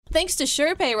Thanks to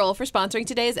Sure Payroll for sponsoring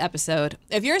today's episode.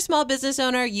 If you're a small business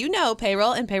owner, you know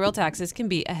payroll and payroll taxes can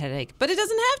be a headache, but it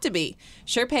doesn't have to be.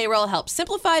 Sure Payroll helps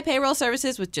simplify payroll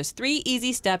services with just 3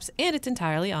 easy steps, and it's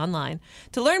entirely online.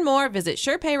 To learn more, visit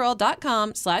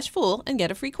surepayroll.com/fool and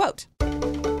get a free quote.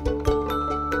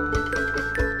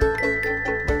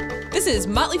 This is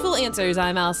Motley Fool Answers.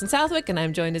 I'm Allison Southwick, and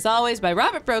I'm joined as always by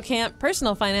Robert Brokamp,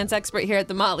 personal finance expert here at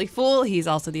the Motley Fool. He's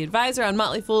also the advisor on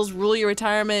Motley Fool's Rule Your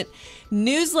Retirement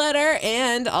newsletter,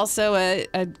 and also a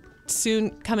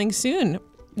coming soon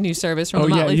new service from the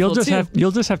Motley Fool.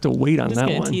 You'll just have to wait on that one.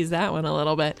 Just going to tease that one a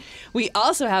little bit. We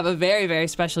also have a very, very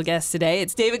special guest today.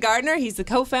 It's David Gardner. He's the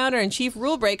co-founder and chief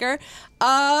rule breaker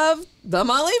of the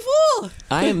Motley Fool.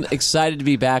 I am excited to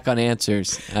be back on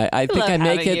Answers. I think I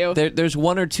make it. There's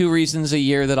 1 or 2 reasons a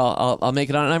year that I'll make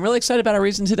it on, and I'm really excited about our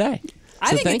reason today.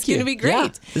 I think it's going to be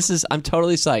great. Yeah, I'm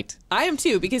totally psyched. I am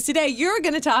too, because today you're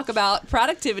going to talk about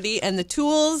productivity and the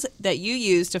tools that you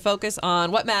use to focus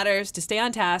on what matters, to stay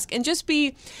on task, and just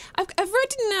be. I've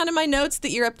written down in my notes that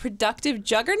you're a productive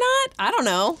juggernaut. I don't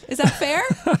know. Is that fair?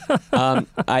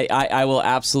 I will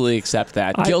absolutely accept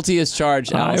that. Guilty as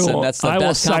charged, Allison. That's the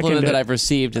best compliment that I've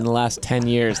received in the last 10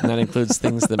 years, and that includes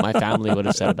things that my family would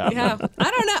have said about me. I don't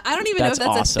know. I don't even know if that's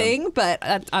awesome. a thing, but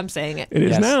I'm saying it. It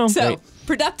is now. So. Great.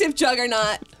 Productive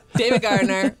juggernaut, David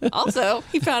Gardner. Also,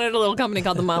 he founded a little company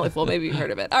called the Motley Fool. Maybe you've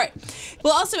heard of it. All right.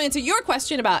 We'll also answer your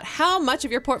question about how much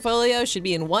of your portfolio should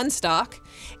be in one stock.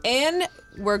 And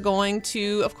we're going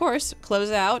to, of course, close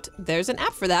out. There's an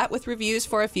app for that with reviews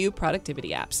for a few productivity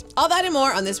apps. All that and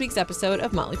more on this week's episode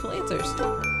of Motley Fool Answers.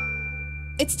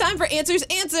 It's time for Answers.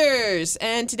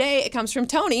 And today it comes from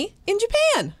Tony in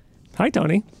Japan. Hi,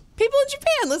 Tony. People in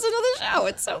Japan listen to the show.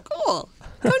 It's so cool.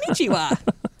 Konnichiwa.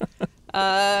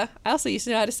 I also used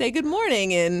to know how to say good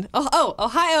morning in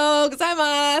Ohio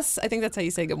gozaimasu. I think that's how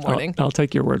you say good morning. I'll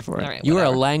take your word for it. All right, you are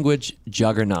a language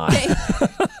juggernaut.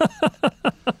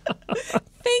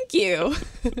 Thank you.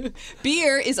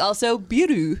 Beer is also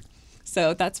biru.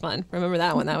 So that's fun. Remember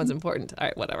that one. That one's important. All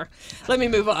right, whatever. Let me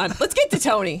move on. Let's get to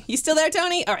Tony. You still there,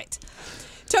 Tony? All right.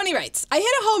 Tony writes, I hit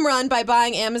a home run by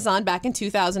buying Amazon back in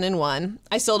 2001.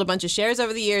 I sold a bunch of shares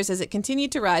over the years as it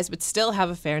continued to rise, but still have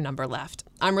a fair number left.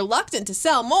 I'm reluctant to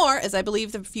sell more as I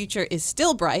believe the future is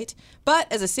still bright, but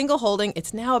as a single holding,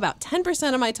 it's now about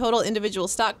 10% of my total individual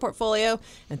stock portfolio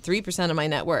and 3% of my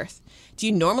net worth. Do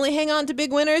you normally hang on to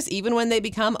big winners even when they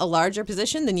become a larger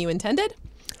position than you intended?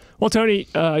 Well, Tony,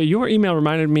 your email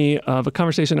reminded me of a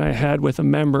conversation I had with a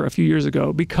member a few years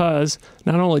ago, because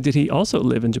not only did he also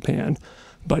live in Japan,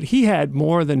 but he had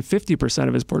more than 50%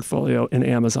 of his portfolio in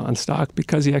Amazon stock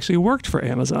because he actually worked for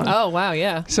Amazon. Oh, wow,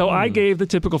 yeah. So I gave the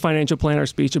typical financial planner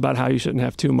speech about how you shouldn't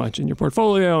have too much in your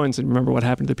portfolio, and said, remember what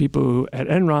happened to the people who at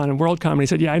Enron and WorldCom. And he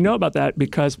said, yeah, I know about that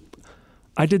because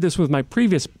I did this with my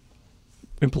previous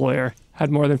employer,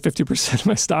 had more than 50% of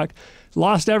my stock,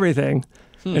 lost everything,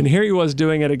 and here he was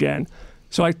doing it again.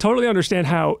 So I totally understand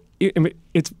how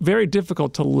it's very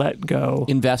difficult to let go.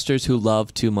 Investors who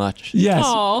love too much. Yes,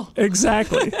 Aww.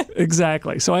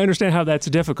 Exactly. So I understand how that's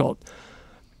difficult.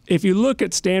 If you look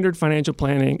at standard financial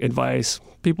planning advice,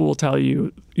 people will tell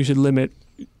you you should limit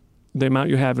the amount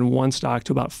you have in one stock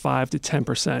to about 5 to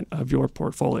 10% of your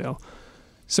portfolio.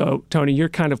 So, Tony, you're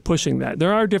kind of pushing that.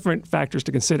 There are different factors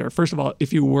to consider. First of all,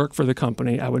 if you work for the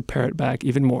company, I would pare it back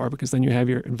even more, because then you have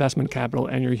your investment capital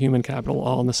and your human capital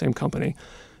all in the same company.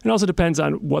 It also depends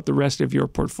on what the rest of your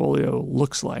portfolio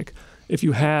looks like. If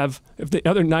the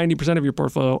other 90% of your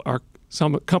portfolio are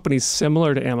some companies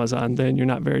similar to Amazon, then you're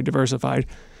not very diversified.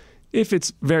 If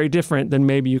it's very different, then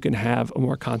maybe you can have a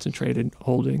more concentrated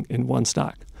holding in one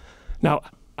stock. Now,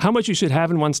 how much you should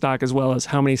have in one stock, as well as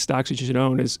how many stocks you should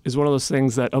own, is one of those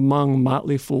things that among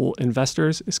Motley Fool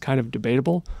investors is kind of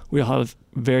debatable. We all have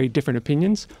very different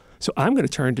opinions. So I'm going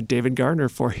to turn to David Gardner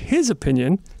for his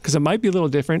opinion, because it might be a little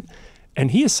different. And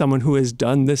he is someone who has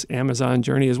done this Amazon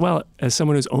journey as well, as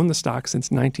someone who's owned the stock since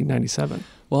 1997.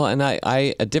 Well, and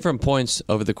I at different points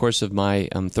over the course of my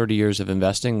 30 years of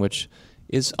investing, which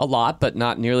is a lot, but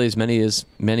not nearly as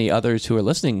many others who are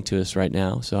listening to us right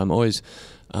now. So I'm always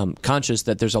conscious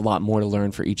that there's a lot more to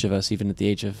learn for each of us, even at the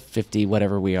age of 50,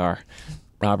 whatever we are,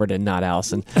 Robert and not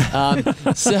Allison.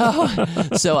 So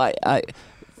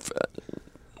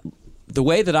the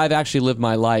way that I've actually lived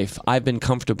my life, I've been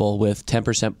comfortable with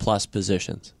 10% plus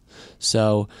positions.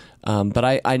 So,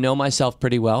 but I know myself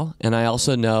pretty well, and I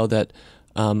also know that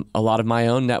a lot of my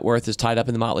own net worth is tied up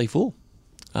in the Motley Fool.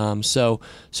 So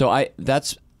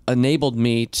that's enabled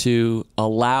me to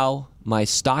allow my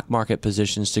stock market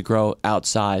positions to grow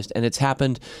outsized. And it's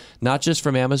happened not just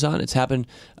from Amazon. It's happened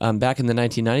back in the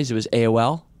 1990s. It was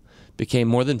AOL. became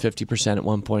more than 50% at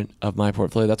one point of my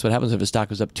portfolio. That's what happens if a stock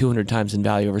was up 200 times in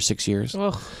value over 6 years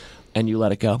and you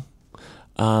let it go.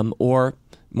 Or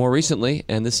more recently,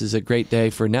 and this is a great day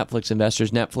for Netflix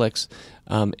investors, Netflix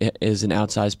is an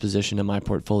outsized position in my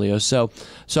portfolio. So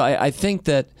I think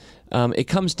that it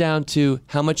comes down to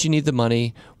how much you need the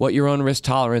money, what your own risk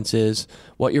tolerance is,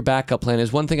 what your backup plan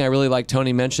is. One thing I really like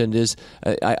Tony mentioned is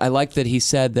I like that he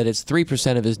said that it's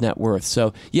 3% of his net worth.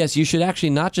 So yes, you should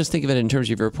actually not just think of it in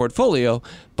terms of your portfolio,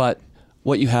 but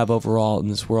what you have overall in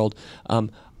this world.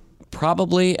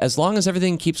 Probably, as long as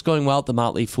everything keeps going well at the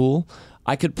Motley Fool,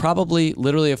 I could probably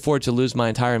literally afford to lose my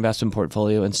entire investment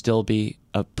portfolio and still be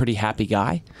a pretty happy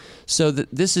guy. So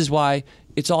this is why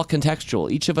it's all contextual.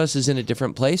 Each of us is in a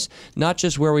different place, not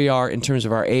just where we are in terms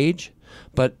of our age,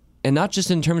 and not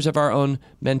just in terms of our own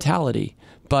mentality,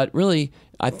 but really,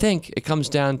 I think it comes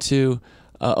down to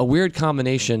a weird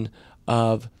combination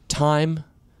of time,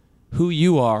 who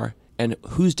you are, and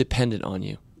who's dependent on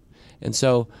you. And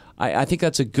so I think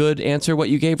that's a good answer. What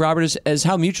you gave, Robert, is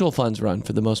how mutual funds run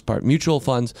for the most part. Mutual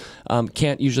funds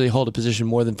can't usually hold a position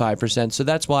more than 5%. So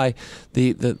that's why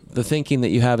the thinking that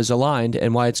you have is aligned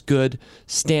and why it's good,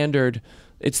 standard.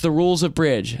 It's the rules of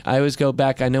bridge. I always go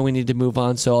back. I know we need to move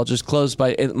on, so I'll just close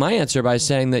my answer by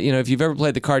saying that, if you've ever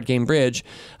played the card game bridge,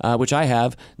 which I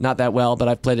have, not that well, but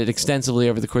I've played it extensively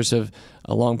over the course of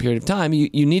a long period of time,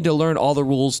 you need to learn all the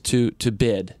rules to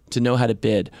bid, to know how to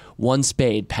bid. One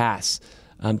spade, pass.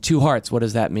 Two hearts, what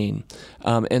does that mean?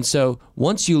 And so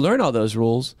once you learn all those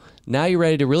rules, now you're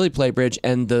ready to really play bridge,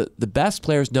 and the best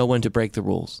players know when to break the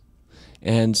rules.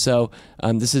 And so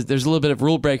there's a little bit of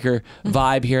rule breaker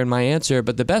vibe here in my answer,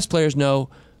 but the best players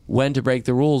know when to break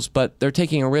the rules, but they're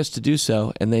taking a risk to do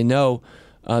so, and they know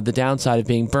the downside of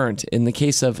being burnt. In the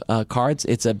case of cards,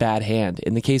 it's a bad hand.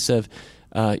 In the case of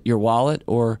your wallet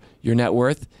or your net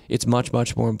worth, it's much,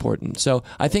 much more important. So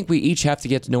I think we each have to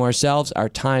get to know ourselves, our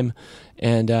time,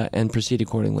 and proceed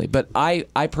accordingly. But I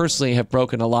personally have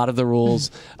broken a lot of the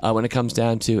rules when it comes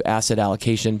down to asset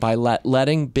allocation by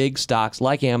letting big stocks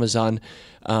like Amazon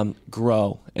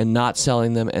grow and not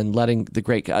selling them and letting the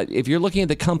great... if you're looking at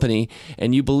the company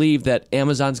and you believe that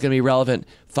Amazon's going to be relevant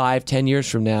 5-10 years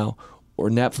from now, or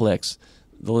Netflix,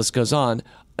 the list goes on,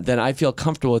 then I feel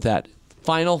comfortable with that.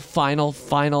 Final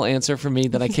answer for me,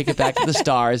 that I kick it back to the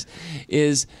stars,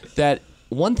 is that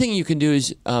one thing you can do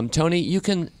is, Tony, you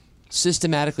can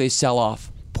systematically sell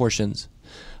off portions.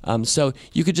 So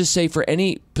you could just say for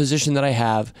any position that I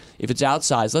have, if it's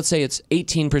outsized, let's say it's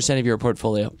 18% of your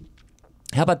portfolio.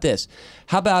 How about this?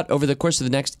 How about over the course of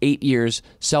the next 8 years,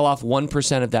 sell off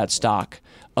 1% of that stock,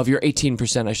 of your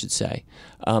 18%, I should say,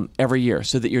 every year,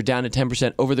 so that you're down to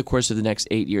 10% over the course of the next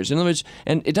 8 years. In other words,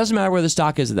 and it doesn't matter where the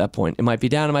stock is at that point. It might be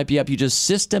down, it might be up. You just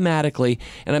systematically,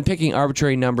 and I'm picking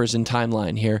arbitrary numbers and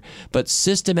timeline here, but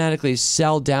systematically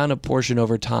sell down a portion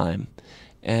over time,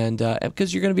 and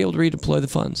because you're going to be able to redeploy the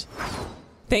funds.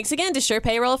 Thanks again to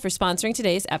SurePayroll for sponsoring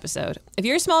today's episode. If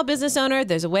you're a small business owner,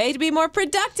 there's a way to be more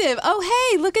productive. Oh,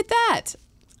 hey, look at that.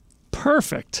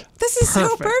 Perfect. This is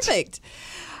so perfect.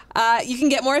 You can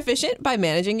get more efficient by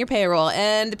managing your payroll,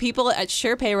 and the people at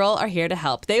SurePayroll are here to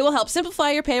help. They will help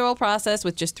simplify your payroll process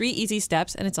with just 3 easy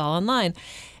steps, and it's all online.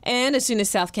 And as soon as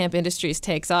South Camp Industries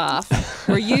takes off,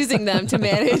 we're using them to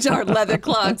manage our leather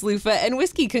clogs, loofah, and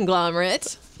whiskey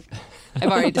conglomerate. I've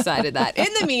already decided that. In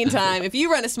the meantime, if you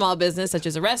run a small business such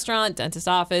as a restaurant, dentist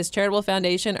office, charitable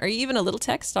foundation, or even a little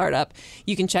tech startup,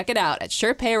 you can check it out at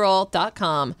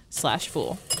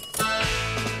surepayroll.com/fool.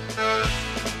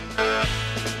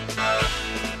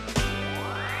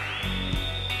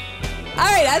 All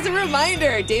right, as a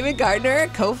reminder, David Gardner,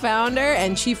 co-founder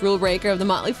and chief rule breaker of the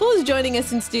Motley Fool, is joining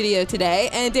us in studio today.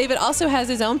 And David also has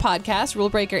his own podcast, Rule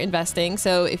Breaker Investing.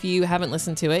 So if you haven't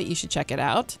listened to it, you should check it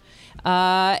out.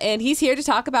 And he's here to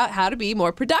talk about how to be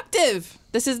more productive.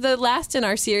 This is the last in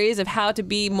our series of how to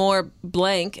be more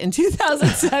blank in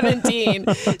 2017.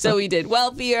 So we did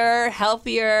wealthier,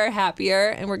 healthier, happier,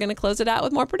 and we're going to close it out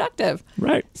with more productive.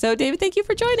 Right. So David, thank you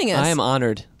for joining us. I am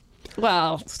honored.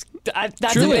 Well,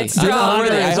 that's Truly, a bit strong.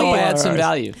 I hope I had some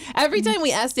value. Every time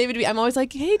we ask David to be, I'm always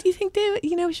like, hey, do you think David,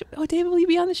 David, will you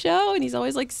be on the show? And he's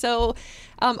always like so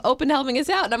open to helping us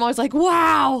out. And I'm always like,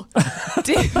 wow.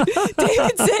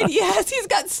 David said yes. He's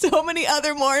got so many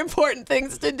other more important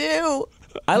things to do.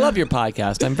 I love your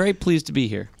podcast. I'm very pleased to be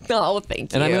here. Oh,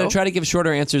 thank you. And I'm going to try to give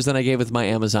shorter answers than I gave with my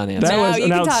Amazon answer. That was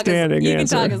an outstanding answer. You can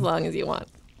talk as long as you want.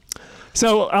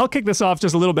 So I'll kick this off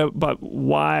just a little bit about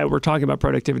why we're talking about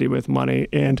productivity with money.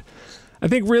 And I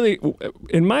think really,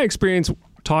 in my experience,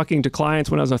 talking to clients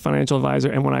when I was a financial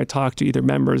advisor and when I talk to either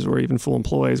members or even full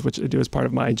employees, which I do as part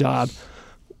of my job,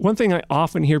 one thing I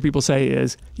often hear people say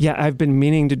is, yeah, I've been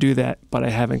meaning to do that, but I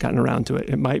haven't gotten around to it.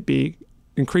 It might be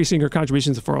increasing your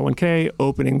contributions to 401k,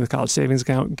 opening the college savings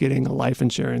account, getting a life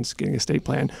insurance, getting a estate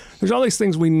plan. There's all these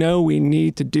things we know we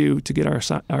need to do to get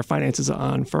our finances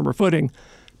on firmer footing,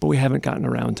 but we haven't gotten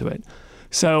around to it.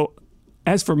 So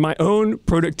as for my own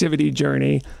productivity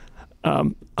journey,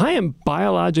 I am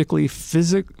biologically,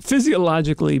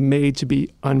 physiologically made to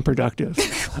be unproductive.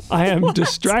 I am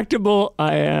distractible.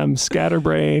 I am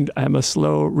scatterbrained. I am a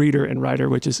slow reader and writer,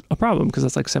 which is a problem because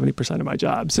that's like 70% of my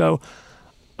job. So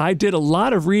I did a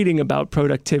lot of reading about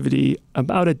productivity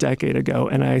about a decade ago,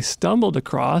 and I stumbled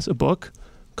across a book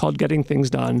called Getting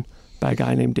Things Done by a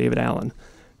guy named David Allen.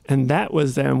 And that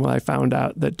was then when I found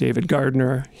out that David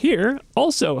Gardner here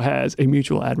also has a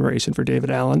mutual admiration for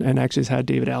David Allen and actually has had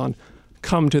David Allen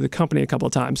come to the company a couple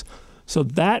of times. So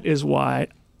that is why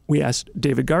we asked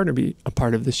David Gardner to be a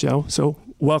part of the show. So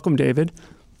welcome, David.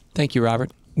 Thank you,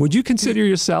 Robert. Would you consider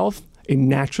yourself a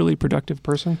naturally productive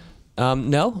person?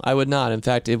 No, I would not. In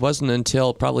fact, it wasn't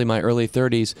until probably my early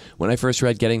 30s when I first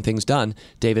read Getting Things Done,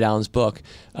 David Allen's book.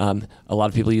 A lot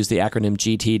of people use the acronym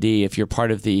GTD. If you're part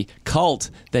of the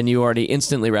cult, then you already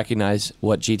instantly recognize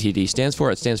what GTD stands for.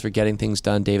 It stands for Getting Things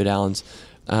Done, David Allen's,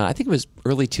 I think it was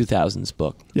early 2000s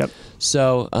book. Yep.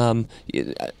 So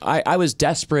I was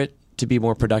desperate to be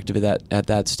more productive at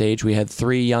that stage. We had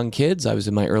 3 young kids. I was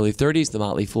in my early 30s. The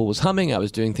Motley Fool was humming. I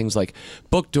was doing things like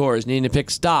book tours, needing to pick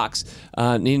stocks,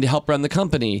 needing to help run the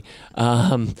company,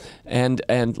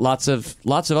 and lots of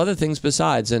other things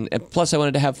besides. And plus, I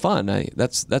wanted to have fun.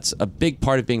 That's a big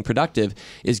part of being productive,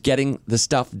 is getting the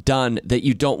stuff done that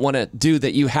you don't want to do,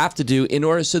 that you have to do in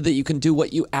order so that you can do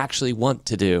what you actually want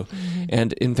to do. Mm-hmm.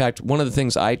 And in fact, one of the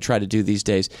things I try to do these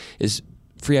days is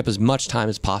free up as much time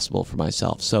as possible for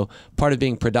myself. So part of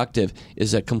being productive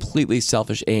is a completely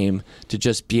selfish aim to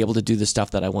just be able to do the stuff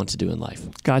that I want to do in life.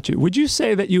 Got you. Would you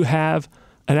say that you have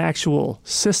an actual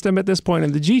system at this point?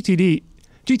 And the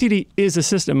GTD is a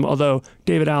system, although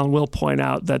David Allen will point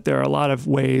out that there are a lot of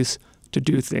ways to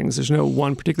do things. There's no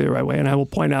one particular right way. And I will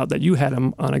point out that you had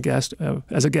him on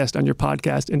as a guest on your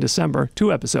podcast in December,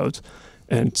 2 episodes,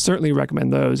 and certainly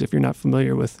recommend those if you're not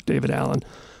familiar with David Allen.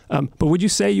 But would you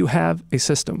say you have a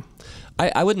system?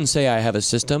 I wouldn't say I have a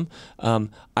system.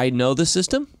 I know the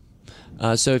system.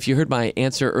 So if you heard my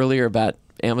answer earlier about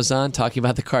Amazon talking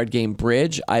about the card game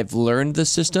Bridge, I've learned the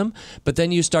system. But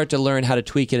then you start to learn how to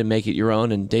tweak it and make it your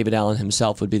own. And David Allen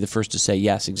himself would be the first to say,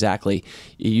 yes, exactly.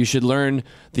 You should learn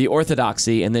the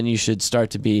orthodoxy, and then you should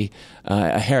start to be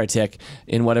a heretic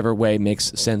in whatever way makes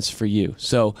sense for you.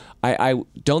 So I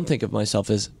don't think of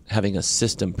myself as having a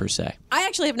system per se. I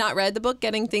actually have not read the book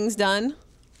Getting Things Done.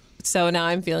 So now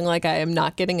I'm feeling like I am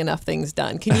not getting enough things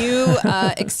done. Can you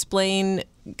explain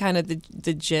kind of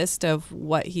the gist of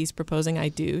what he's proposing I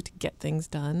do to get things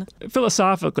done?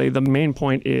 Philosophically, the main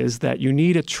point is that you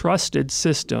need a trusted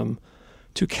system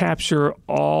to capture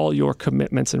all your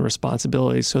commitments and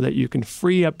responsibilities so that you can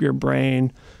free up your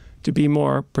brain to be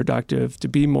more productive, to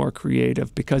be more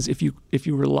creative. Because if you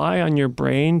rely on your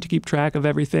brain to keep track of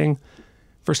everything,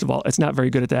 first of all, it's not very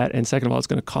good at that. And second of all, it's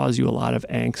going to cause you a lot of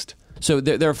angst. So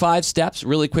there are 5 steps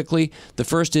really quickly. The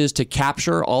first is to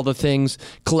capture all the things,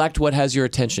 collect what has your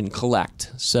attention,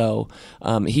 collect. So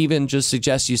he even just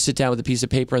suggests you sit down with a piece of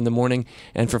paper in the morning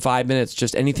and for 5 minutes,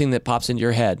 just anything that pops into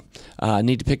your head.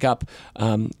 Need to pick up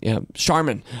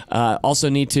Charmin. Also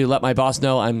need to let my boss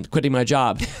know I'm quitting my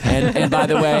job. And by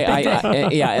the way,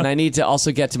 I need to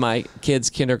also get to my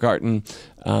kids' kindergarten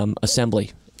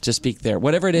assembly. To speak there,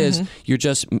 whatever it is, you're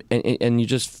just and you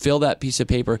just fill that piece of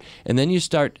paper, and then you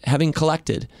start having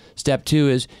collected. Step 2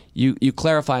 is you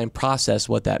clarify and process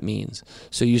what that means.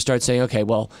 So you start saying, okay,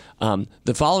 well,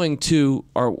 the following 2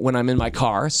 are when I'm in my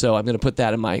car, so I'm going to put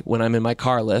that in my when I'm in my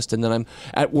car list, and then I'm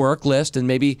at work list, and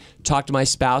maybe talk to my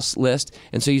spouse list,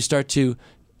 and so you start to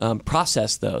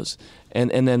process those,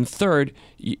 and then third,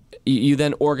 you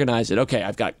then organize it. Okay,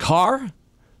 I've got car,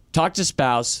 talk to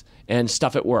spouse, and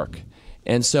stuff at work.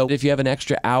 And so if you have an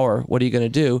extra hour, what are you going to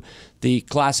do? The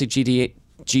classic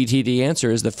GTD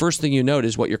answer is the first thing you note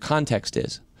is what your context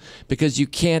is. Because you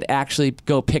can't actually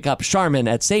go pick up Charmin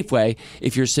at Safeway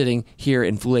if you're sitting here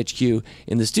in Fool HQ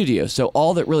in the studio. So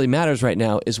all that really matters right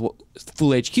now is what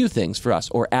Fool HQ things for us,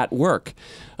 or at work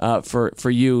for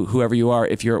you, whoever you are,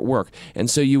 if you're at work. And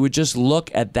so you would just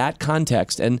look at that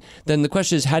context. And then the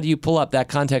question is, how do you pull up that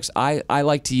context? I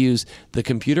like to use the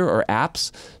computer or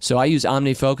apps. So I use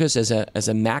OmniFocus as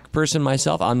a Mac person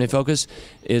myself. OmniFocus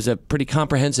is a pretty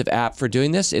comprehensive app for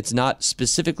doing this. It's not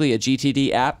specifically a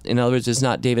GTD app. In other words, it's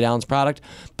not David Allen's product,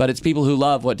 but it's people who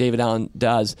love what David Allen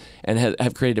does and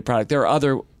have created a product. There are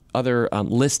other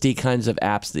listy kinds of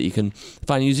apps that you can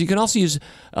find. You can also use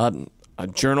a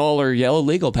journal or yellow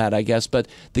legal pad, I guess. But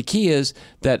the key is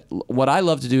that what I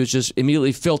love to do is just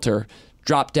immediately filter,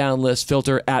 drop down list,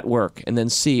 filter at work, and then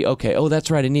see, okay, oh,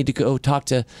 that's right, I need to go talk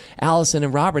to Allison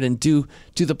and Robert and do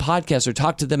the podcast, or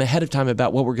talk to them ahead of time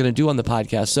about what we're going to do on the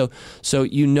podcast. So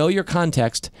you know your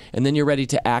context, and then you're ready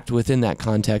to act within that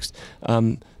context.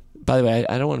 By the way,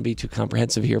 I don't want to be too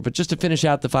comprehensive here, but just to finish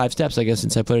out the 5 steps, I guess,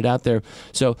 since I put it out there.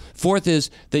 So 4th is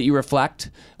that you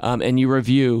reflect and you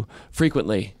review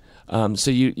frequently. So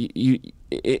you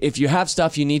if you have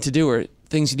stuff you need to do or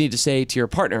things you need to say to your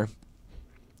partner,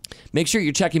 make sure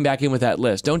you're checking back in with that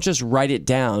list. Don't just write it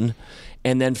down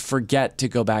and then forget to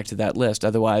go back to that list.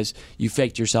 Otherwise, you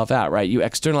faked yourself out, right? You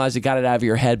externalized it, got it out of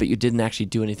your head, but you didn't actually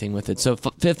do anything with it. So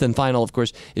 5th and final, of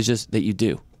course, is just that you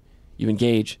do. You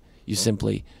engage. You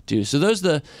simply do. So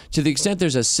to the extent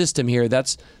there's a system here,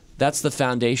 that's the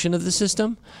foundation of the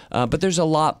system. But there's a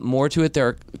lot more to it. There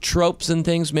are tropes and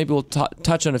things. Maybe we'll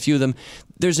touch on a few of them.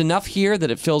 There's enough here that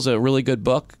it fills a really good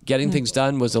book. Getting Things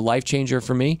Done was a life changer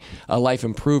for me, a life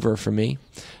improver for me.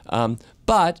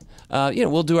 But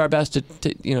we'll do our best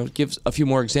to give a few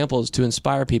more examples to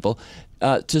inspire people.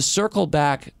 To circle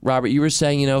back, Robert, you were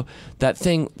saying, that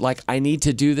thing like, I need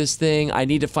to do this thing. I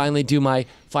need to finally do my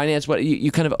finance. What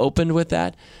you kind of opened with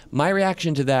that. My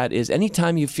reaction to that is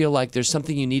anytime you feel like there's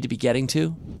something you need to be getting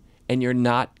to and you're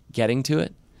not getting to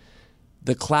it,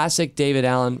 the classic David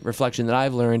Allen reflection that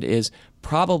I've learned is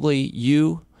probably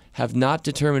you have not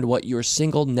determined what your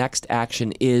single next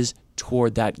action is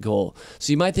toward that goal.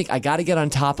 So you might think, I got to get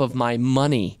on top of my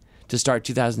money to start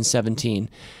 2017.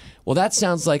 Well, that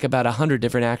sounds like about 100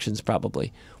 different actions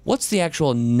probably. What's the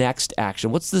actual next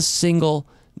action? What's the single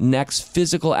next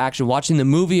physical action? Watching the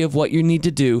movie of what you need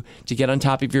to do to get on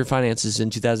top of your finances in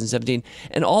 2017.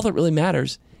 And all that really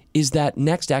matters is that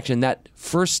next action, that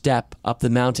first step up the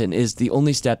mountain is the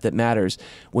only step that matters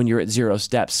when you're at 0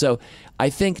 steps. So I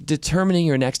think determining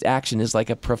your next action is like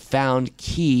a profound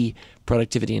key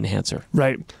productivity enhancer.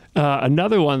 Right.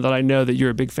 Another one that I know that you're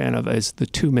a big fan of is the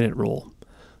 2-minute rule.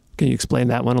 Can you explain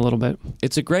that one a little bit?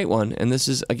 It's a great one. And this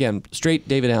is, again, straight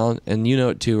David Allen, and you know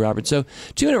it too, Robert. So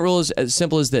 2-minute rule is as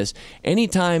simple as this.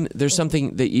 Anytime there's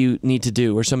something that you need to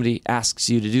do or somebody asks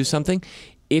you to do something,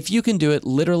 if you can do it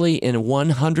literally in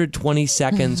 120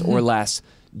 seconds or less,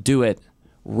 do it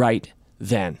right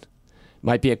then.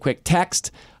 Might be a quick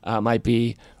text, might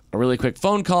be a really quick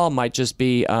phone call, might just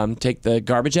be take the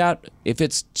garbage out. If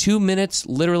it's 2 minutes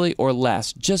literally or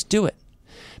less, just do it.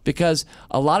 Because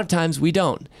a lot of times we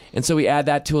don't. And so we add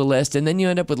that to a list, and then you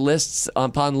end up with lists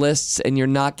upon lists, and you're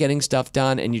not getting stuff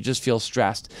done, and you just feel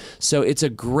stressed. So it's a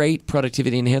great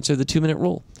productivity enhancer, the 2-minute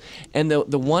rule. And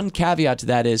the one caveat to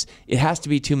that is it has to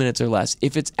be 2 minutes or less.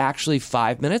 If it's actually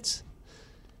 5 minutes,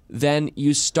 then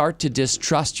you start to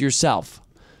distrust yourself.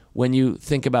 When you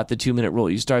think about the 2-minute rule,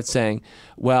 you start saying,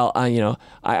 well, I'm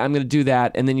going to do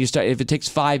that. And then you start, if it takes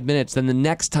 5 minutes, then the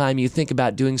next time you think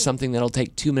about doing something that'll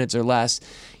take 2 minutes or less,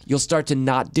 you'll start to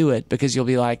not do it because you'll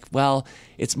be like, well,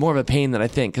 it's more of a pain than I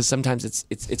think, because sometimes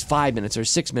it's 5 minutes or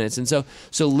 6 minutes. And so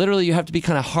literally you have to be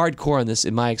kind of hardcore on this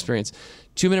in my experience.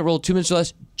 2-minute rule, 2 minutes or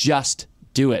less, just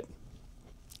do it.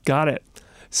 Got it.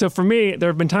 So for me, there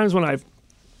have been times when I've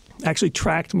actually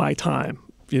tracked my time,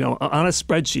 on a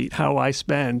spreadsheet, how I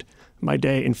spend my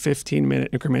day in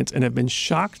 15-minute increments, and have been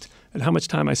shocked at how much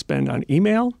time I spend on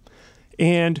email.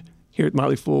 And here at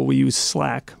Motley Fool, we use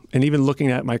Slack. And even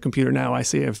looking at my computer now, I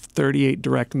see I have 38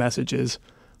 direct messages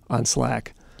on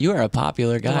Slack. You are a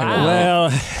popular guy. Wow.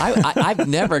 Well, I've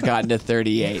never gotten to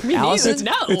 38. Me Allison? neither.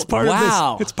 No. it's part of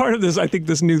this. It's part of this. I think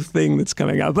this new thing that's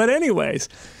coming out. But anyways,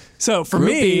 so for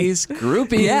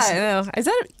Groupies. Yeah, I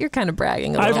know. You're kind of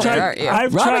bragging a little I've bit, tried. aren't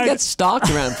you? Robert gets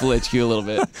stalked around Fool HQ a little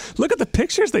bit. Look at the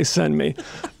pictures they send me.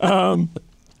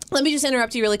 Let me just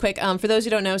interrupt you really quick. For those who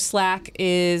don't know, Slack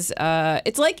is,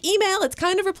 it's like email. It's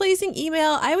kind of replacing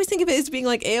email. I always think of it as being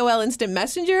like AOL Instant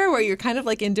Messenger, where you're kind of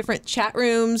like in different chat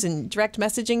rooms and direct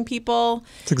messaging people.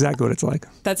 That's exactly what it's like.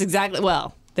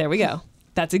 Well, there we go.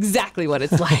 That's exactly what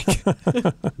it's like.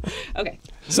 Okay.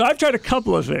 So I've tried a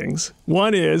couple of things.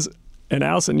 One is, and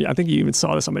Allison, I think you even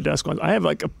saw this on my desk once, I have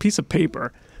like a piece of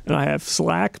paper, and I have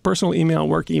Slack, personal email,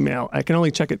 work email. I can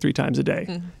only check it 3 times a day.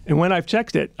 Mm-hmm. And when I've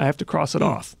checked it, I have to cross it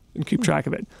off and keep track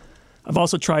of it. I've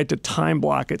also tried to time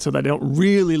block it so that I don't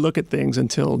really look at things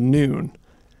until noon.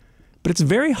 But it's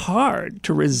very hard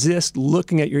to resist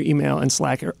looking at your email and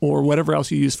Slack or whatever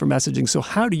else you use for messaging. So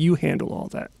how do you handle all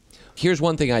that? Here's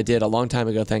one thing I did a long time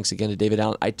ago, thanks again to David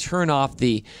Allen. I turn off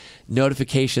the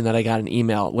notification that I got an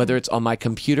email, whether it's on my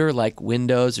computer, like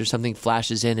Windows or something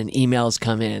flashes in and emails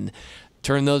come in.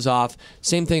 turn those off.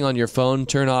 Same thing on your phone.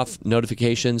 Turn off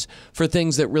notifications for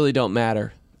things that really don't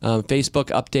matter. Facebook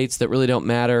updates that really don't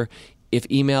matter. If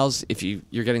emails, if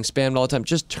you're getting spammed all the time,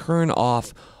 just turn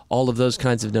off all of those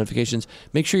kinds of notifications.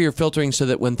 Make sure you're filtering so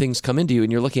that when things come into you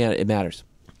and you're looking at it, it matters.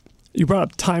 You brought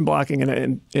up time blocking,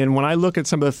 and when I look at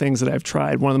some of the things that I've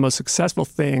tried, one of the most successful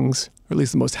things, or at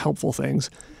least the most helpful things,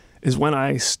 is when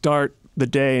I start the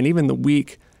day and even the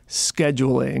week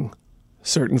scheduling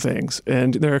certain things.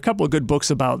 And there are a couple of good books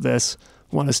about this.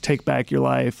 One is Take Back Your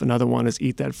Life. Another one is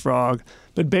Eat That Frog.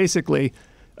 But basically,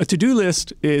 a to-do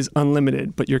list is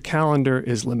unlimited, but your calendar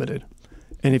is limited.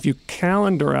 And if you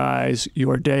calendarize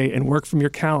your day and work from your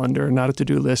calendar, not a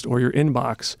to-do list or your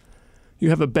inbox, you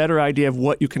have a better idea of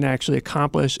what you can actually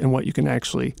accomplish and what you can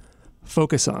actually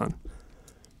focus on.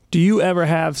 Do you ever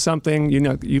have something,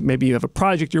 maybe you have a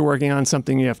project you're working on,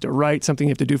 something you have to write, something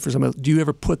you have to do for someone? Do you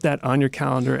ever put that on your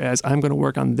calendar as, I'm going to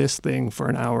work on this thing for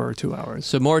an hour or 2 hours?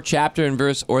 So more chapter and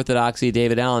verse orthodoxy,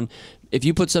 David Allen. If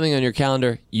you put something on your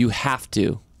calendar, you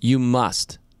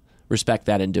must respect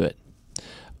that and do it.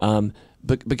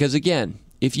 Because again,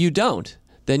 if you don't,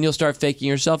 then you'll start faking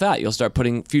yourself out. You'll start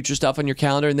putting future stuff on your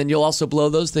calendar, and then you'll also blow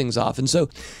those things off. And so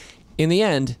in the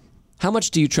end, how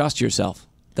much do you trust yourself?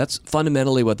 That's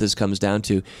fundamentally what this comes down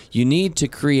to. You need to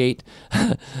create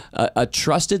a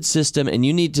trusted system, and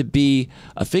you need to be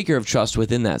a figure of trust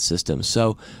within that system.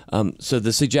 So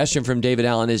the suggestion from David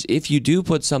Allen is, if you do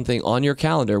put something on your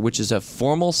calendar, which is a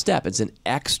formal step, it's an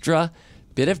extra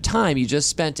bit of time you just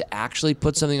spent to actually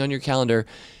put something on your calendar,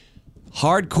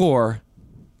 hardcore,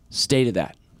 stay to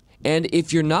that. And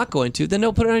if you're not going to, then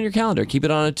don't put it on your calendar. Keep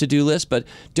it on a to-do list, but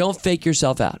don't fake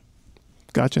yourself out.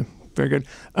 Gotcha. Very good.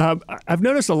 I've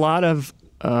noticed a lot of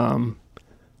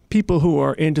people who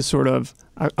are into sort of,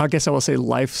 I guess I will say,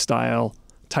 lifestyle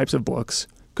types of books.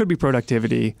 Could be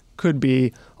productivity, could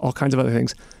be all kinds of other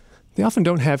things. They often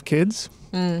don't have kids.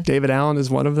 David Allen is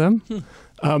one of them.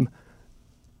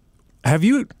 Have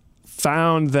you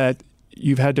found that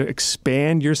you've had to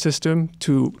expand your system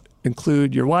to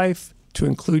include your wife, to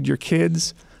include your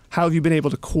kids? How have you been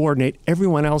able to coordinate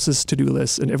everyone else's to-do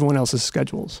lists and everyone else's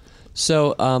schedules?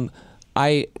 So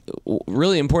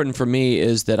really important for me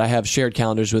is that I have shared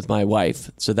calendars with my wife.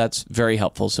 So that's very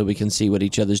helpful, so we can see what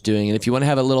each other's doing. And if you want to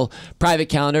have a little private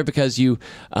calendar because you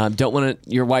don't want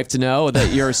your wife to know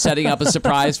that you're setting up a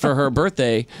surprise for her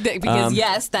birthday. Because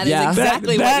yes, that is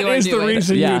exactly what you are doing. That is the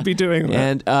reason you would be doing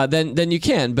that. And then you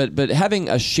can. But having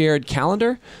a shared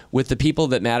calendar with the people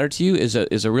that matter to you is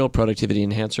a real productivity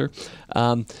enhancer.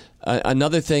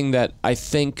 Another thing that I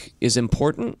think is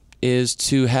important is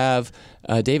to have,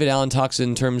 David Allen talks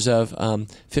in terms of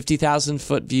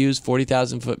 50,000-foot views,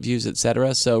 40,000-foot views,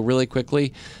 etc. So really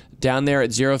quickly, down there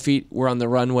at 0 feet, we're on the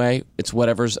runway. It's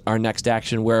whatever's our next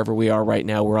action, wherever we are right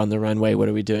now, we're on the runway. What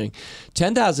are we doing?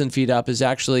 10,000 feet up is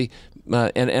actually,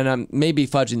 and I'm maybe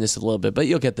fudging this a little bit, but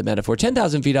you'll get the metaphor.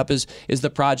 10,000 feet up is the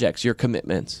projects, your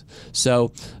commitments.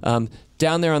 So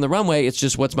down there on the runway, it's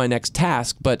just what's my next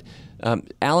task. But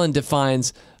Allen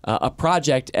defines a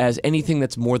project as anything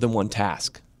that's more than one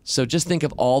task. So just think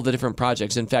of all the different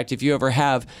projects. In fact, if you ever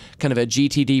have kind of a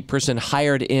GTD person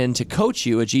hired in to coach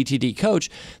you, a GTD coach,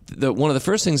 one of the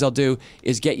first things I'll do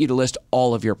is get you to list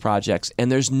all of your projects.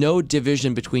 And there's no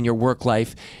division between your work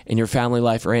life and your family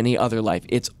life or any other life.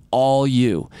 It's all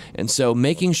you. And so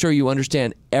making sure you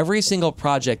understand every single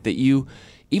project that you,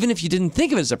 even if you didn't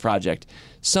think of it as a project,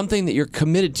 something that you're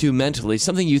committed to mentally,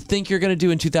 something you think you're going to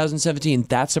do in 2017,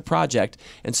 that's a project.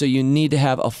 And so you need to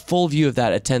have a full view of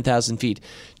that at 10,000 feet.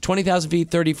 20,000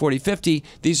 feet, 30, 40, 50,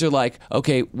 these are like,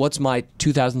 okay, what's my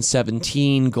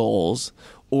 2017 goals?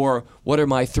 Or what are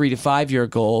my 3 to 5 year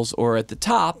goals? Or at the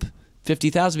top,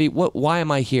 50,000 feet, why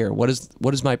am I here? What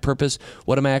is my purpose?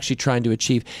 What am I actually trying to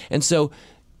achieve? And so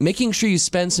making sure you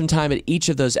spend some time at each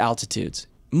of those altitudes.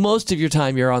 Most of your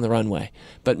time you're on the runway,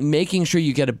 but making sure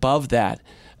you get above that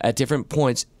at different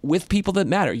points with people that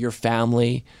matter, your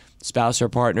family, spouse or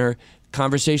partner.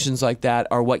 Conversations like that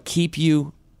are what keep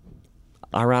you,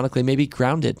 ironically, maybe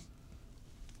grounded.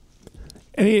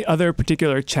 Any other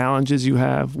particular challenges you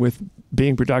have with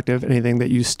being productive? Anything that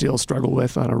you still struggle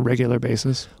with on a regular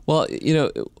basis? Well,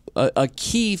 a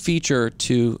key feature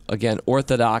to, again,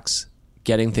 orthodox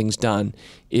getting things done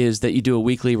is that you do a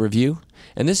weekly review.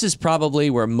 And this is probably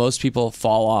where most people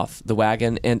fall off the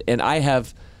wagon. And I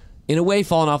have, in a way,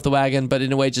 fallen off the wagon, but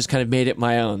in a way just kind of made it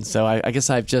my own. So I guess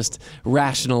I've just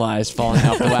rationalized falling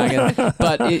off the wagon.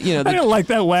 But I don't like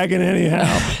that wagon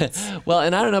anyhow. Well,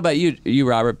 and I don't know about you,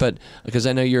 Robert, but because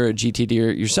I know you're a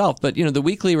GTDer yourself. But the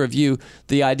weekly review,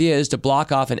 the idea is to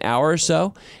block off an hour or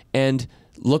so and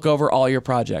look over all your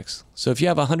projects. So if you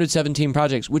have 117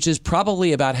 projects, which is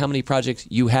probably about how many projects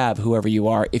you have, whoever you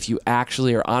are, if you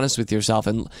actually are honest with yourself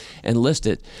and list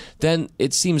it, then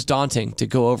it seems daunting to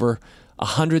go over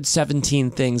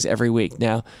 117 things every week.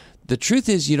 Now, the truth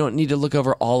is you don't need to look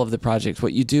over all of the projects.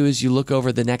 What you do is you look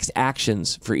over the next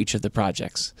actions for each of the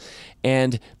projects.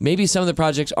 And maybe some of the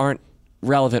projects aren't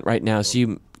relevant right now, so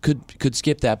you could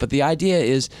skip that. But the idea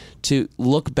is to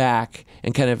look back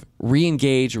and kind of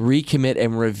re-engage, recommit,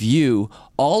 and review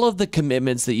all of the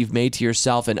commitments that you've made to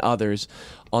yourself and others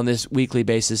on this weekly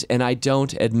basis. And I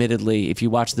don't, admittedly, if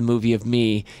you watch the movie of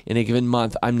me in a given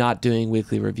month, I'm not doing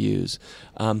weekly reviews.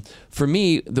 For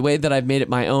me, the way that I've made it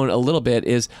my own a little bit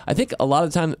is I think a lot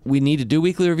of the time we need to do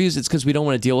weekly reviews. It's because we don't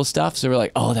want to deal with stuff. So we're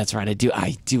like, oh, that's right. I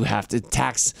do have to.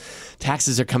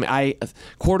 Taxes are coming.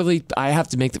 Quarterly, I have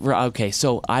to make okay.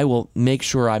 So I will make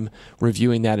sure I'm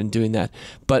reviewing that and doing that.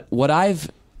 But what I've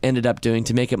ended up doing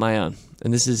to make it my own,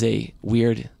 and this is a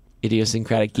weird,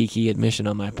 idiosyncratic, geeky admission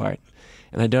on my part,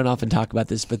 and I don't often talk about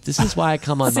this, but this is why I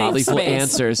come on Motley Fool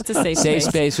Answers, it's a safe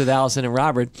space with Allison and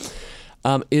Robert,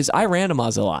 is I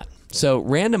randomize a lot. So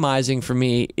randomizing for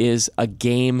me is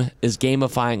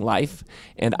gamifying life,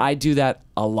 and I do that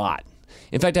a lot.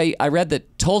 In fact, I read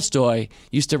that Tolstoy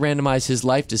used to randomize his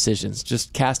life decisions,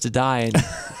 just cast a die and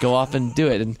go off and do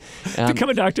it. And become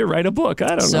a doctor, write a book.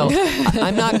 I don't know.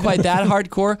 I'm not quite that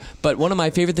hardcore, but one of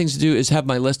my favorite things to do is have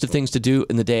my list of things to do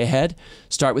in the day ahead.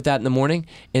 Start with that in the morning.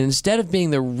 And instead of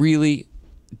being the really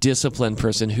disciplined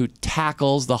person who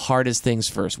tackles the hardest things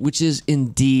first, which is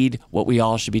indeed what we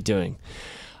all should be doing,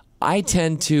 I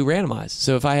tend to randomize.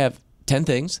 So if I have 10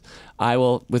 things, I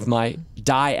will, with my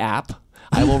die app,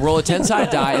 I will roll a 10-sided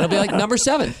die, and it'll be like number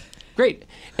 7. Great.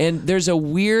 And there's a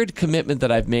weird commitment that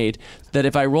I've made that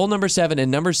if I roll number 7 and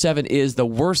number 7 is the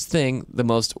worst thing, the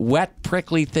most wet,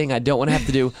 prickly thing I don't want to have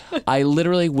to do, I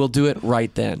literally will do it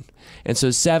right then. And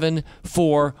so 7,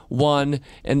 4, 1,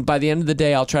 and by the end of the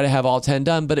day, I'll try to have all 10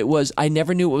 done. But I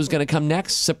never knew what was going to come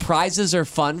next. Surprises are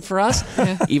fun for us,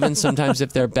 even sometimes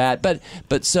if they're bad. But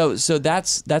so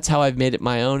that's how I've made it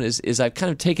my own. Is I've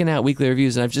kind of taken out weekly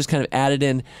reviews and I've just kind of added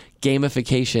in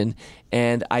gamification,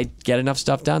 and I get enough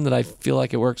stuff done that I feel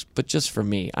like it works. But just for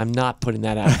me, I'm not putting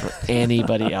that out for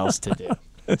anybody else to do.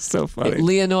 That's so funny.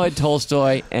 Leonid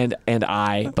Tolstoy and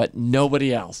I, but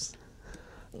nobody else.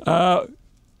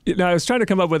 Now, I was trying to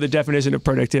come up with a definition of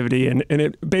productivity, and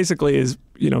it basically is,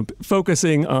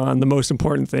 focusing on the most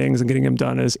important things and getting them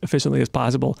done as efficiently as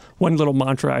possible. One little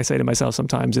mantra I say to myself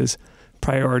sometimes is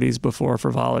priorities before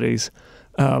frivolities.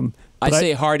 I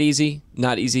say hard, easy,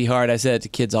 not easy, hard. I say it to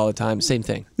kids all the time. Same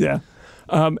thing. Yeah.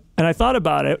 And I thought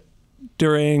about it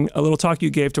during a little talk you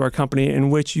gave to our company in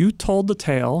which you told the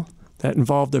tale that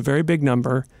involved a very big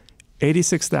number,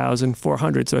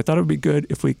 86,400. So I thought it would be good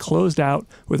if we closed out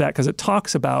with that because it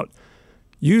talks about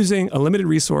using a limited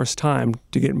resource time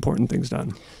to get important things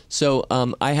done. So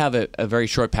I have a very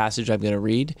short passage I'm going to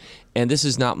read, and this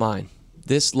is not mine.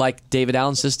 This, like David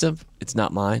Allen's system, it's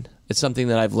not mine. It's something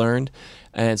that I've learned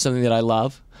and something that I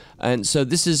love. And so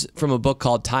this is from a book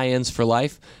called Tie-Ins for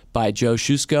Life by Joe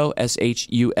Shusko,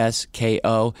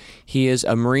 Shusko. He is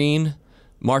a Marine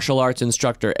martial arts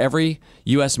instructor. Every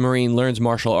U.S. Marine learns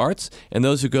martial arts, and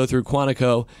those who go through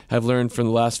Quantico have learned from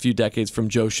the last few decades from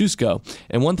Joe Shusko.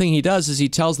 And one thing he does is he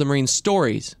tells the Marines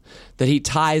stories that he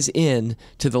ties in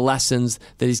to the lessons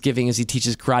that he's giving as he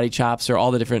teaches karate chops or all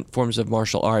the different forms of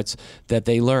martial arts that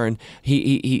they learn.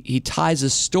 He ties a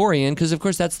story in because, of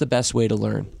course, that's the best way to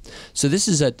learn. So this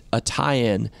is a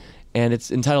tie-in, and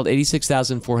it's entitled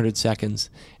 86,400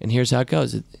 Seconds. And here's how it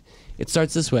goes. It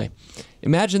starts this way.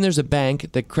 Imagine there's a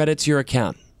bank that credits your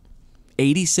account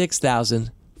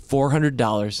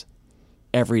 $86,400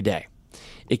 every day.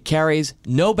 It carries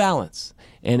no balance,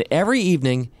 and every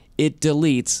evening it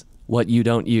deletes what you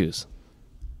don't use.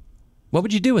 What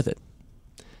would you do with it?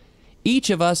 Each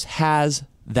of us has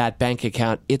that bank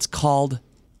account. It's called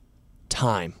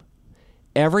time.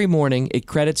 Every morning it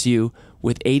credits you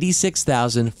with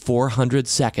 86,400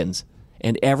 seconds,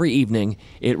 and every evening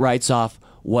it writes off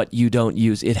what you don't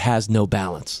use. It has no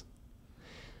balance.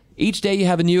 Each day you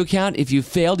have a new account. If you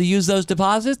fail to use those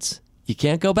deposits, you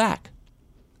can't go back.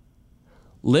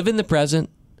 Live in the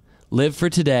present. Live for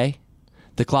today.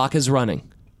 The clock is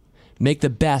running. Make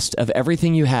the best of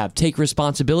everything you have. Take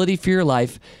responsibility for your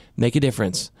life. Make a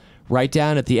difference. Write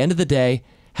down at the end of the day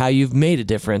how you've made a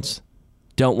difference.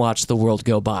 Don't watch the world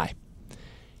go by.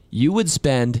 You would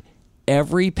spend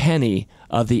every penny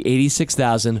of the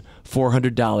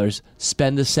 $86,400,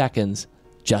 spend the seconds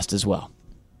just as well.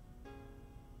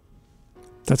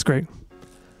 That's great.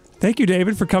 Thank you,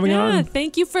 David, for coming on.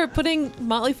 Thank you for putting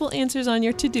Motley Fool answers on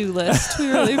your to-do list. We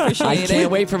really appreciate I it.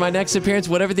 can't wait for my next appearance,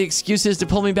 whatever the excuse is to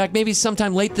pull me back. Maybe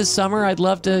sometime late this summer. I'd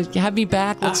love to have me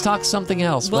back. Let's talk something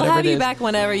else. We'll whatever have it you is. back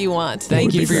whenever you want.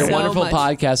 Thank you for your so wonderful much.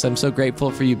 podcast. I'm so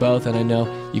grateful for you both, and I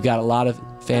know you got a lot of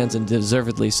fans, and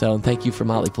deservedly so. And thank you for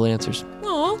Motley Fool Answers.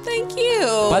 Oh, thank you.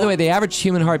 By the way, the average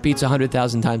human heart beats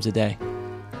 100,000 times a day.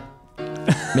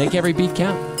 Make every beat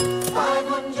count.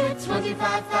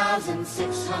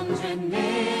 525,600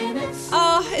 minutes.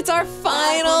 Oh, it's our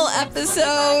final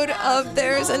episode of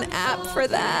There's an App for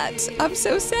That. I'm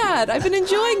so sad. I've been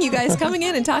enjoying you guys coming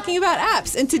in and talking about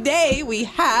apps. And today we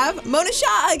have Mona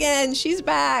Shah again. She's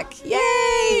back.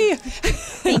 Yay!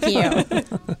 Thank you.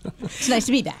 It's nice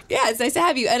to be back. Yeah, it's nice to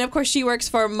have you. And of course, she works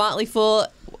for Motley Fool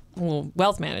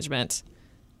Wealth Management,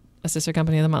 a sister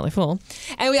company of the Motley Fool.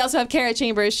 And we also have Kara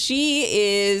Chambers. She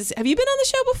is, have you been on the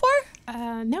show before?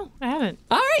 No, I haven't.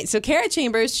 All right. So Kara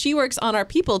Chambers, she works on our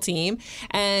people team,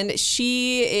 and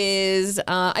she is,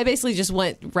 I basically just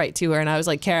went right to her and I was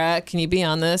like, Kara, can you be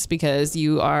on this? Because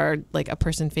you are like a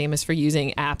person famous for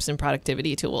using apps and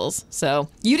productivity tools. So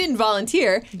you didn't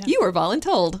volunteer. No. You were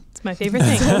voluntold. It's my favorite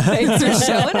thing. Thanks for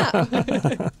showing up.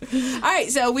 All right.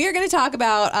 So we are going to talk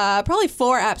about probably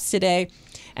 4 apps today.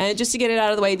 And just to get it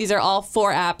out of the way, these are all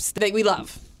 4 apps that we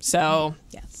love. So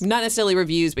Yes. not necessarily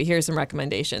reviews, but here's some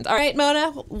recommendations. All right, Mona,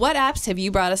 what apps have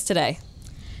you brought us today?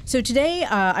 So today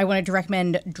I wanted to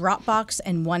recommend Dropbox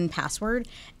and 1Password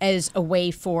as a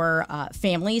way for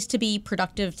families to be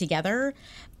productive together.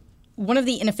 One of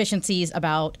the inefficiencies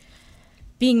about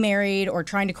being married or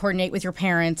trying to coordinate with your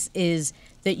parents is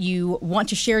that you want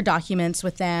to share documents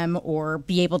with them or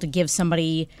be able to give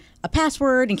somebody a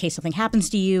password in case something happens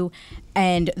to you.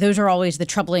 And those are always the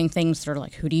troubling things that are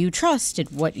like, who do you trust? And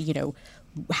what,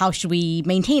 how should we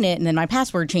maintain it? And then my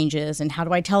password changes, and how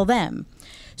do I tell them?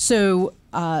 So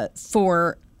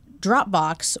for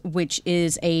Dropbox, which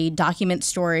is a document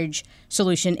storage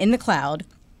solution in the cloud,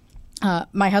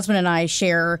 my husband and I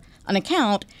share an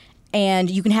account, and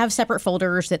you can have separate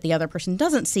folders that the other person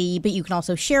doesn't see, but you can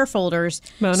also share folders.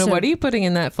 Mona, So- what are you putting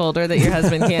in that folder that your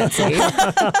husband can't see?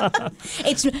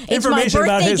 It's my Information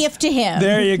about birthday his- gift to him.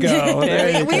 There you go.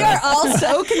 There you We go. are all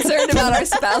so concerned about our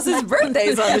spouses'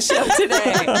 birthdays on the show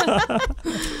today.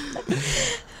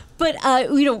 But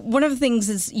one of the things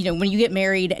is, when you get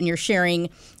married and you're sharing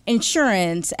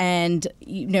insurance and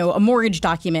a mortgage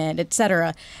document, et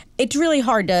cetera, it's really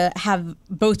hard to have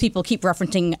both people keep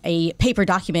referencing a paper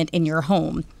document in your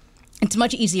home. It's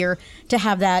much easier to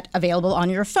have that available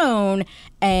on your phone,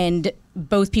 and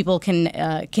both people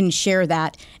can share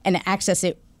that and access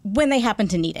it when they happen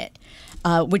to need it.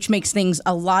 Which makes things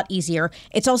a lot easier.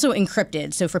 It's also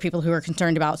encrypted, so for people who are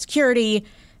concerned about security,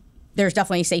 there's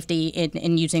definitely safety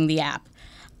in using the app.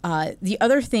 The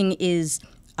other thing is,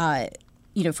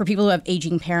 for people who have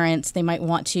aging parents, they might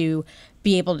want to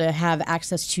be able to have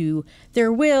access to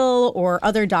their will or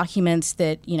other documents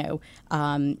that,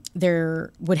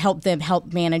 would help them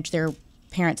manage their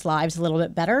parents' lives a little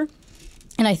bit better.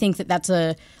 And I think that that's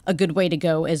a good way to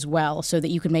go as well, so that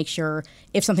you can make sure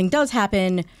if something does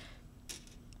happen,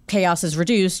 chaos is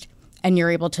reduced and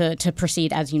you're able to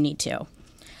proceed as you need to.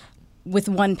 With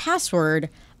 1Password,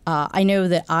 I know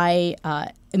that I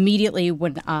immediately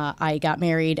when I got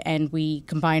married and we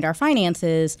combined our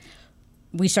finances,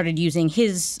 we started using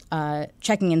his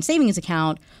checking and savings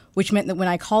account, which meant that when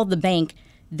I called the bank,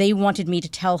 they wanted me to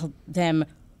tell them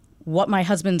what my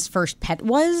husband's first pet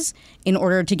was in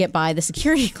order to get by the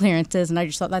security clearances. And I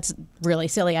just thought that's really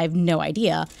silly. I have no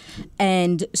idea.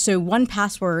 And so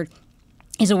 1Password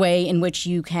is a way in which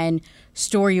you can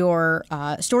store your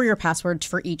passwords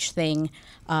for each thing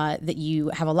that you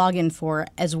have a login for,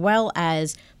 as well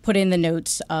as put in the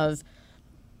notes of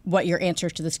what your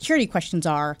answers to the security questions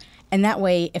are. And that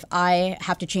way, if I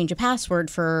have to change a password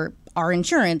for our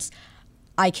insurance,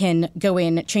 I can go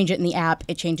in, change it in the app,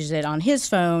 it changes it on his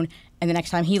phone, and the next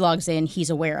time he logs in, he's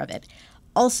aware of it.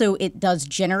 Also, it does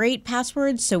generate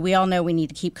passwords, so we all know we need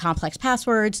to keep complex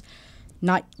passwords,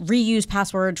 not reuse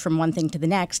passwords from one thing to the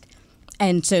next.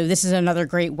 And so this is another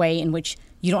great way in which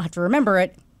you don't have to remember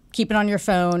it. Keep it on your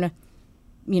phone.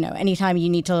 Anytime you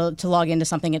need to log into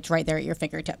something, it's right there at your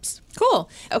fingertips. Cool.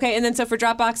 Okay, and then so for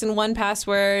Dropbox and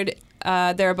 1Password,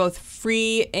 there are both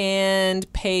free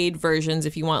and paid versions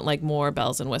if you want like more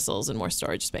bells and whistles and more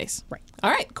storage space. Right. All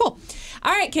right, cool.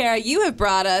 All right, Kara, you have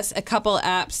brought us a couple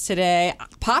apps today.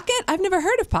 Pocket? I've never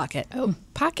heard of Pocket. Oh,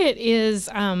 Pocket is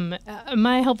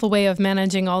my helpful way of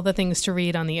managing all the things to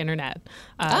read on the internet.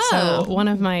 So one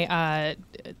of my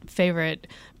favorite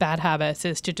bad habits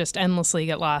is to just endlessly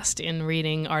get lost in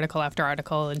reading article after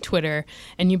article and Twitter,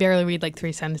 and you barely read like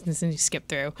 3 sentences and you skip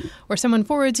through. Or someone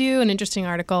forwards you an interesting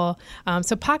article.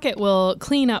 So Pocket will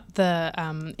clean up the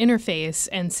interface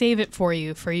and save it for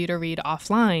you to read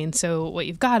offline. So what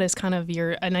you've got is kind of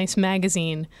a nice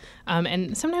magazine.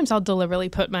 And sometimes I'll deliberately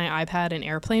put my iPad in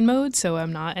airplane mode so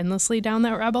I'm not endlessly down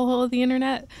that rabbit hole of the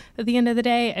internet at the end of the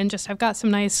day. And just I've got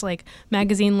some nice like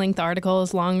magazine length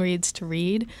articles, long reads to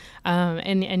read.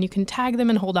 And you can tag them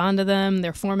and hold on to them.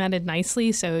 They're formatted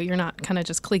nicely, so you're not kind of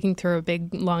just clicking through a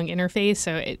big, long interface.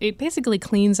 So it basically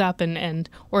cleans up and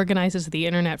organizes the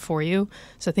internet for you.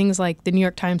 So things like the New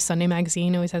York Times Sunday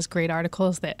Magazine always has great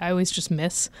articles that I always just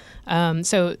miss.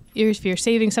 So if you're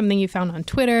saving something you found on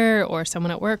Twitter or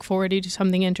someone at work forwarded you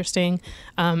something interesting,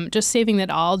 just saving that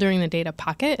all during the day to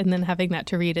Pocket and then having that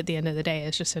to read at the end of the day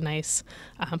is just a nice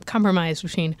compromise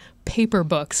between paper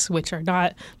books, which are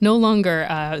no longer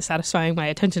satisfying my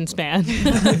attention span.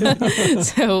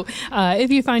 So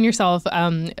if you find yourself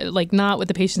like not with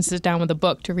the patience to sit down with a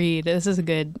book to read, this is a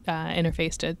good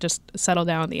interface to just settle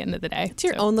down at the end of the day. It's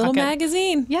your own little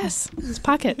magazine. Yes, it's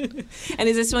Pocket. And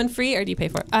is this one free or do you pay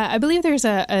for it? I believe there's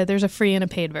a free and a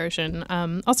paid version.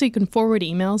 Also, you can forward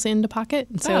emails into Pocket.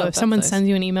 So if someone sends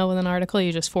you an email with an article,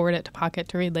 you just forward it to Pocket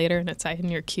to read later, and it's in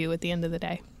your queue at the end of the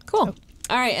day. Cool. So,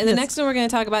 all right, and the next one we're going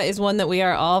to talk about is one that we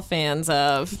are all fans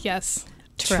of. yes.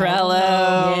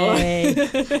 Trello. Yay.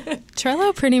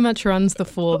 Trello pretty much runs the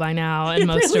fool by now in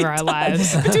most of our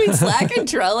lives. Between Slack and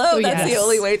Trello, that's the Yes.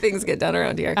 only way things get done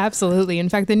around here. Absolutely. In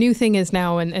fact, the new thing is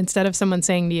now, instead of someone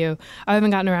saying to you, I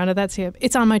haven't gotten around to that, say,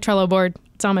 it's on my Trello board.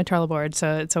 It's on my Trello board,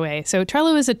 so it's away. So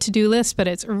Trello is a to-do list, but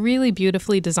it's really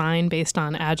beautifully designed based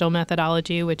on Agile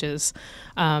methodology, which is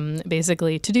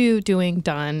basically to do, doing,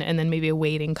 done, and then maybe a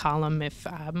waiting column. If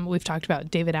we've talked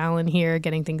about David Allen here,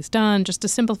 getting things done, just a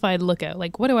simplified look at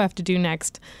like, what do I have to do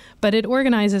next? But it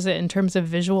organizes it in terms of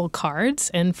visual cards.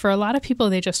 And for a lot of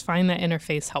people, they just find that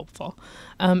interface helpful.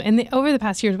 Over the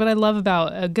past years, what I love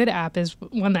about a good app is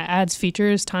one that adds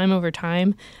features time over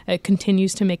time. It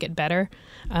continues to make it better.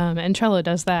 And Trello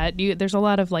does that. There's a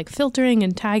lot of like filtering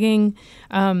and tagging.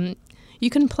 You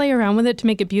can play around with it to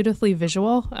make it beautifully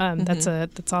visual.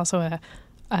 That's also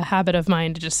a habit of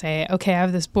mine to just say, okay, I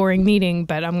have this boring meeting,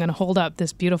 but I'm going to hold up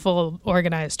this beautiful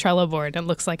organized Trello board. And it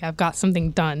looks like I've got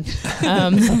something done.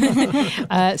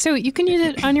 So you can use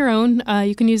it on your own.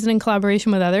 You can use it in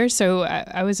collaboration with others. So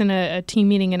I was in a team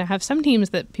meeting, and I have some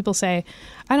teams that people say,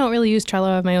 I don't really use Trello,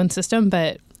 I have my own system,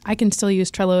 but I can still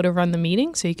use Trello to run the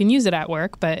meeting, so you can use it at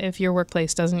work. But if your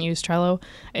workplace doesn't use Trello,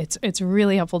 it's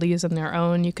really helpful to use on their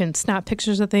own. You can snap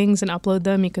pictures of things and upload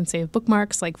them. You can save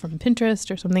bookmarks like from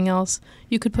Pinterest or something else.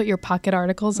 You could put your Pocket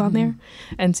articles on there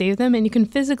and save them, and you can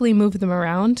physically move them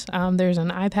around. There's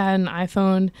an iPad, an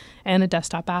iPhone, and a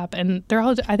desktop app, and they're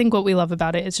all. I think what we love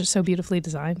about it is just so beautifully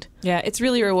designed. Yeah, it's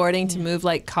really rewarding to move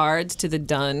like cards to the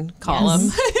done column.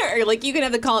 Or like you can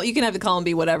have the column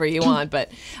be whatever you want,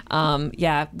 but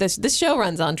yeah. This show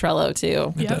runs on Trello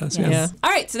too. It does, Yeah. yes. All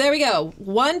right, so there we go.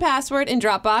 1Password in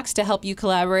Dropbox to help you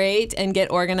collaborate and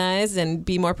get organized and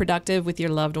be more productive with your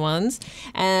loved ones.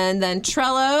 And then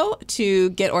Trello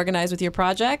to get organized with your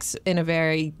projects in a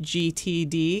very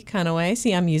GTD kind of way.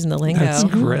 See, I'm using the lingo. That's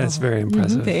great. That's very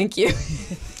impressive. Thank you.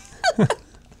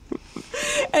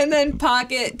 And then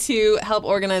Pocket to help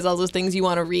organize all those things you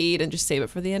want to read and just save it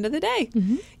for the end of the day.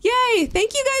 Yay!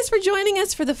 Thank you guys for joining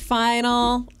us for the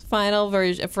final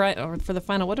version, or for the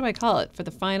final, what do I call it? For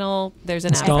the final, there's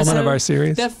an Installment episode. of our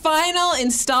series. The final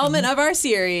installment of our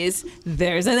series,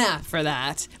 there's an app for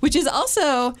that, which is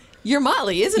also your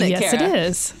motley, isn't it, Yes, Kara? it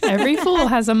is. Every fool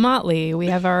has a motley. We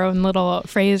have our own little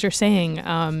phrase or saying,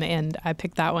 and I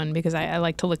picked that one because I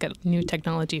like to look at new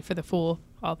technology for the fool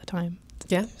all the time.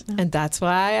 Yeah, and that's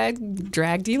why I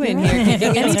dragged you in here,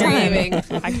 kicking and screaming.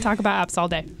 I can talk about apps all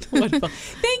day. Wonderful.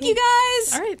 Thank you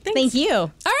guys. All right, thanks. Thank you.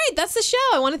 All right, that's the show.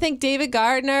 I want to thank David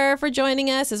Gardner for joining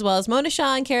us, as well as Mona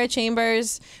Shaw and Kara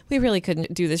Chambers. We really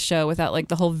couldn't do this show without like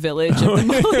the whole village of the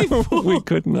Motley Fool. We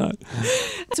could not.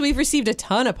 So we've received a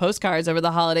ton of postcards over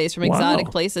the holidays from exotic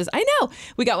places. I know.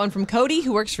 We got one from Cody,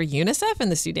 who works for UNICEF in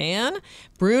the Sudan,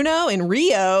 Bruno in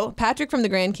Rio, Patrick from the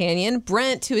Grand Canyon,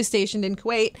 Brent, who is stationed in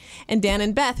Kuwait, and Dan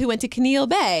and Beth, who went to Keneal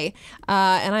Bay.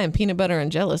 And I am peanut butter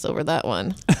and jealous over that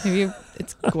one.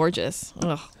 It's gorgeous.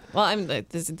 Ugh. Well,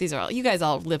 these are all, you guys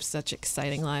all live such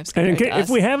exciting lives. And compared to if us.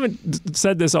 we haven't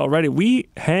said this already, we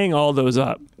hang all those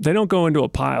up. They don't go into a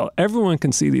pile. Everyone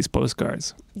can see these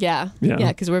postcards. Yeah, Yeah.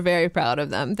 because we're very proud of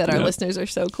them, that our Yeah. listeners are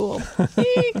so cool.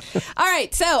 All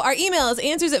right, so our email is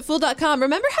answers@fool.com.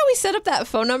 Remember how we set up that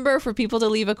phone number for people to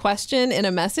leave a question in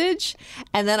a message?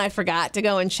 And then I forgot to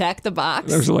go and check the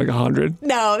box. There's like 100.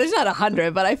 No, there's not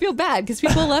 100, but I feel bad because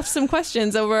people left some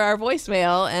questions over our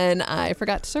voicemail and I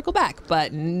forgot to circle back.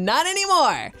 But not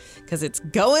anymore because it's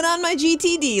going on my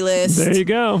GTD list. There you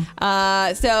go.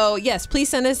 So, yes, please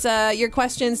send us your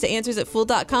questions to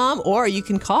answers@fool.com, or you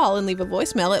can call and leave a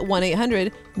voicemail at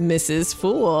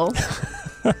 1-800-MRS.FOOL.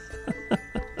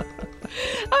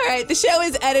 All right, the show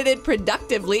is edited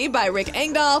productively by Rick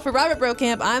Engdahl. For Robert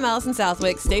Brokamp, I'm Allison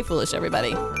Southwick. Stay foolish,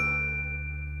 everybody.